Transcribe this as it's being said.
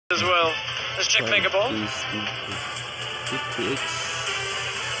as well. Let's check MEGABALL.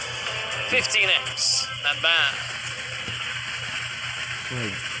 15x. Not bad.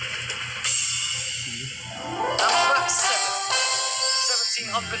 Number 7.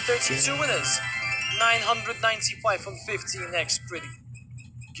 1,732 winners. 995 from 15x. Pretty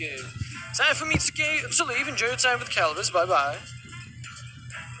good. Time for me to leave. Enjoy your time with Calvis. Bye bye.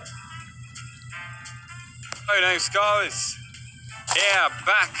 Hi, name's Calvis. Yeah,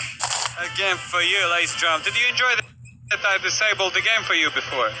 back again for you, ladies and gentlemen. Did you enjoy that I disabled the game for you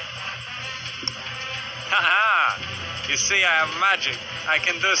before? Haha! You see, I have magic. I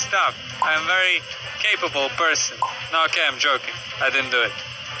can do stuff. I'm a very capable person. No, okay, I'm joking. I didn't do it.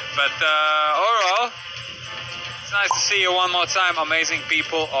 But overall, it's nice to see you one more time, amazing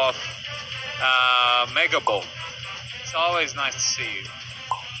people of MEGABALL. It's always nice to see you.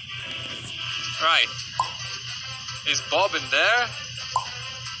 Right. Is Bob in there?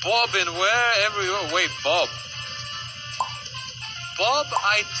 Bob in where? Everywhere. Wait, Bob. Bob,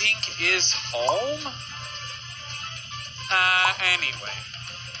 I think, is home? Anyway.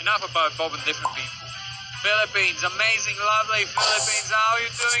 Enough about Bob and different people. Philippines, amazing, lovely Philippines. How are you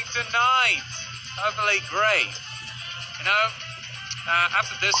doing tonight? Hopefully great. You know,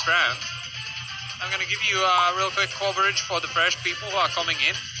 after this round, I'm going to give you a real quick coverage for the fresh people who are coming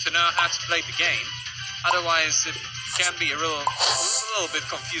in to know how to play the game. Otherwise, it can be a little bit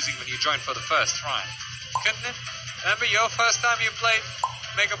confusing when you join for the first try. Couldn't it? Remember your first time you played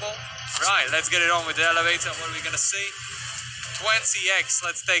MEGABALL? Right, let's get it on with the elevator. What are we going to see? 20x.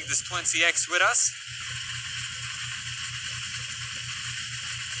 Let's take this 20x with us.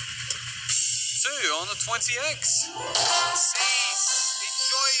 2 on the 20x. Cease.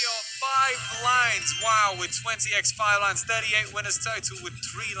 Enjoy your 5 lines. Wow, with 20x, 5 lines, 38 winners total with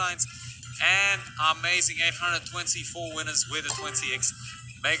 3 lines. And amazing 824 winners with a 20x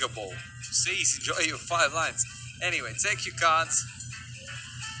MEGABALL. Cease. Enjoy your 5 lines. Anyway, take your cards.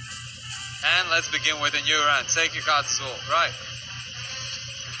 And let's begin with a new round. Take your cards all. Right.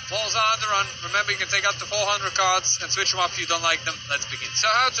 Balls are on the run. Remember, you can take up to 400 cards and switch them up if you don't like them. Let's begin. So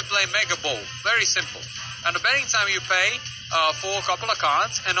how to play MEGABALL? Very simple. At the betting time, you pay for a couple of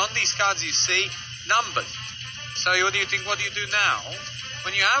cards. And on these cards, you see numbers. So what do you think? What do you do now?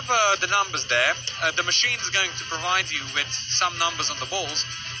 When you have the numbers there, the machine is going to provide you with some numbers on the balls.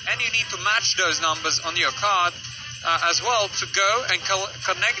 And you need to match those numbers on your card as well to go and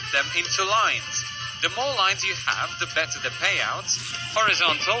connect them into lines. The more lines you have, the better the payouts.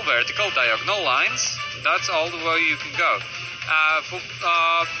 Horizontal, vertical, diagonal lines. That's all the way you can go.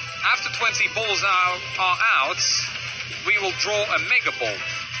 After 20 balls are out, we will draw a MEGABALL.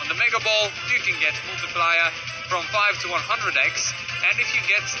 On the MEGABALL, you can get multiplier from 5 to 100x. And if you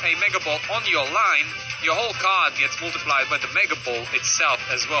get a MEGABALL on your line, your whole card gets multiplied by the MEGABALL itself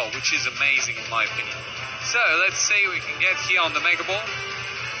as well, which is amazing in my opinion. So let's see what we can get here on the MEGABALL.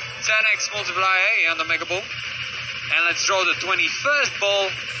 10x multiplier on the MEGABALL. And let's draw the 21st ball.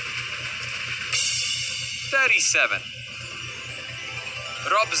 37.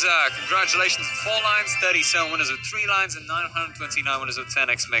 Robza, congratulations with 4 lines, 37 winners with 3 lines, and 929 winners with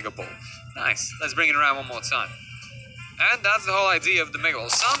 10x MEGABALL. Nice. Let's bring it around one more time. And that's the whole idea of the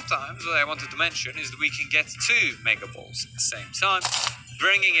MEGABALL. Sometimes what I wanted to mention is that we can get 2 MEGABALLs at the same time,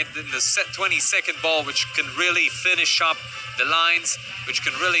 bringing it in the 22nd ball, which can really finish up the lines, which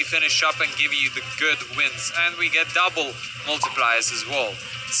can really finish up and give you the good wins. And we get double multipliers as well.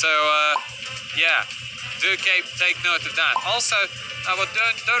 So, yeah, take note of that. Also, what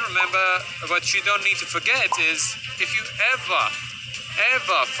don't remember, what you don't need to forget is, if you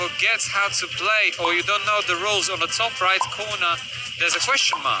ever forget how to play or you don't know the rules, on the top right corner, there's a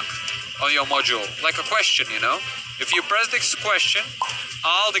question mark on your module, like a question, you know. If you press this question,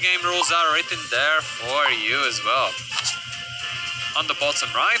 all the game rules are written there for you as well. On the bottom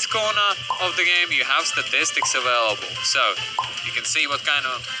right corner of the game, you have statistics available. So you can see what kind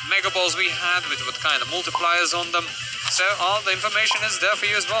of MEGABALLs we had with what kind of multipliers on them. So all the information is there for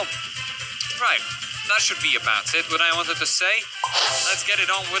you as well. Right, that should be about it, what I wanted to say. Let's get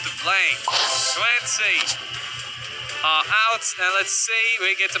it on with the playing. 20 are out, and let's see,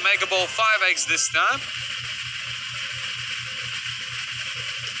 we get the MEGABALL 5x this time.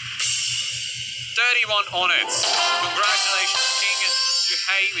 31 on it. Congratulations, King and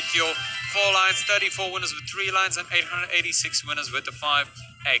Juhei, with your 4 lines, 34 winners with 3 lines, and 886 winners with the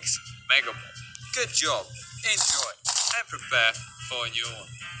 5x MEGABALL. Good job. Enjoy and prepare for a new one.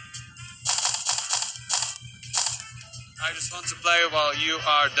 I just want to play while you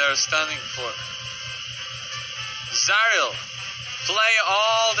are there standing for. Zaril, play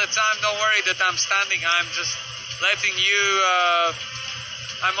all the time. Don't worry that I'm standing. I'm just letting you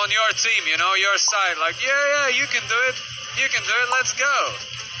I'm on your team, you know, your side. Like, yeah, you can do it. You can do it. Let's go.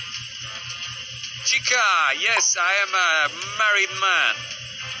 Chica, yes, I am a married man.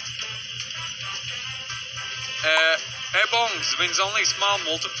 Ebongs wins only small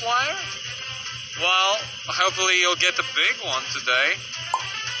multiplier? Well, hopefully you'll get the big one today.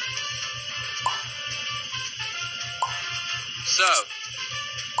 So,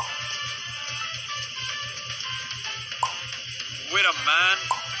 with a man,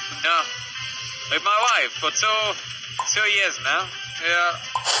 no, with my wife for 2 years now. Yeah,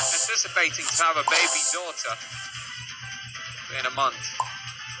 anticipating to have a baby daughter in a month,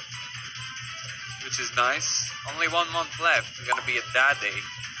 which is nice. Only 1 month left. I'm gonna be a daddy.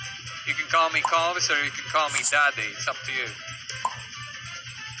 You can call me Calvis or you can call me Daddy. It's up to you.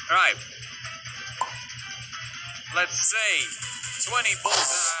 Alright. Let's see. 20 balls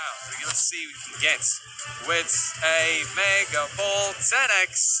out. Let's see what we can get with a Mega Ball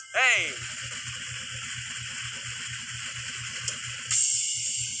 10x. Hey!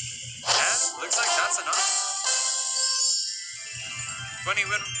 Yeah, looks like that's enough.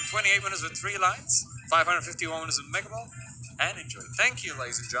 28 winners with 3 lines. 551 winners with Mega Ball. And enjoy. Thank you,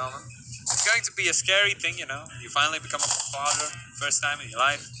 ladies and gentlemen. It's going to be a scary thing, you know. You finally become a father, first time in your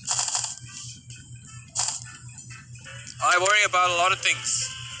life. I worry about a lot of things.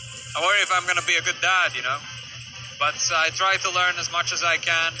 I worry if I'm going to be a good dad, you know. But I try to learn as much as I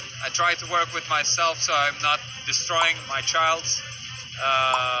can. I try to work with myself so I'm not destroying my child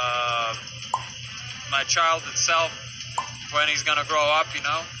itself when he's going to grow up, you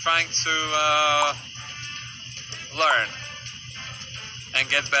know. Trying to learn and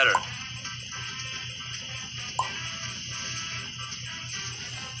get better.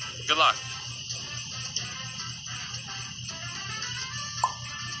 Good luck.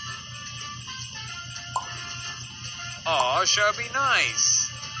 Oh, sure be nice.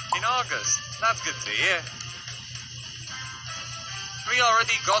 In August. That's good to hear. We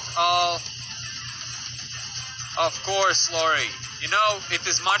already got all. Of course, Lori. You know, it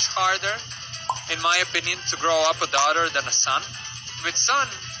is much harder, in my opinion, to grow up a daughter than a son. With son,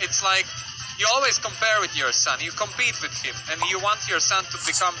 it's like you always compare with your son. You compete with him, and you want your son to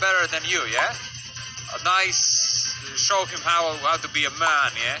become better than you, yeah? A nice, show him how to be a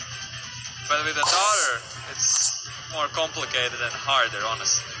man, yeah? But with a daughter, it's more complicated and harder,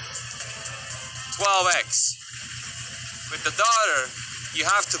 honestly. 12x. With the daughter, you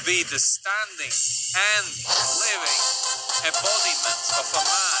have to be the standing and living embodiment of a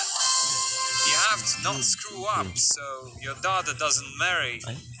man. You have to not screw up so your daughter doesn't marry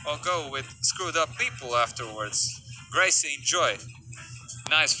or go with screwed up people afterwards. Gracie, enjoy.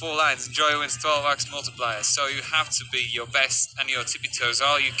 Nice 4 lines. Enjoy wins 12x multipliers. So you have to be your best and your tippy toes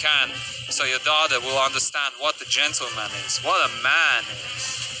all you can so your daughter will understand what the gentleman is, what a man is.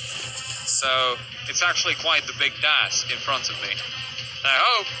 So it's actually quite the big task in front of me. And I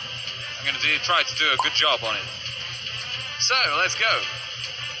hope I'm going to try to do a good job on it. So let's go.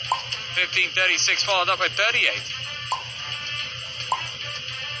 1536 followed up by 38.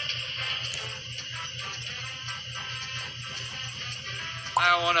 I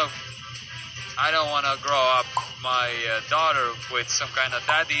don't want to grow up my daughter with some kind of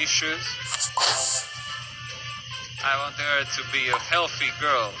daddy issues. I want her to be a healthy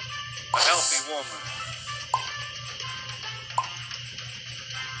girl, a healthy woman.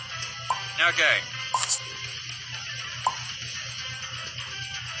 Okay.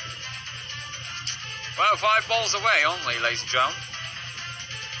 Well, 5 balls away only, ladies and gentlemen.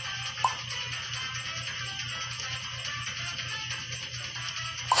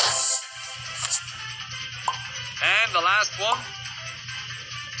 And the last one.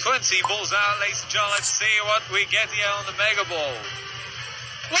 20 balls out, ladies and gentlemen. Let's see what we get here on the Mega Ball.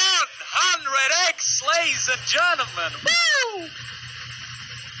 100x, ladies and gentlemen. Woo!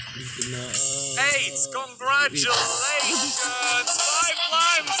 8, congratulations. 5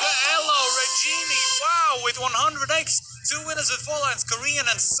 lines. Hello, Regini. Wow, with 100x. 2 winners with 4 lines, Korean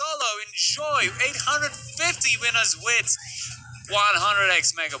and Solo. Enjoy. 850 winners with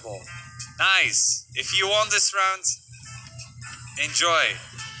 100x Mega Ball. Nice. If you won this round, enjoy.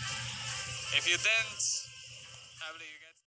 If you didn't,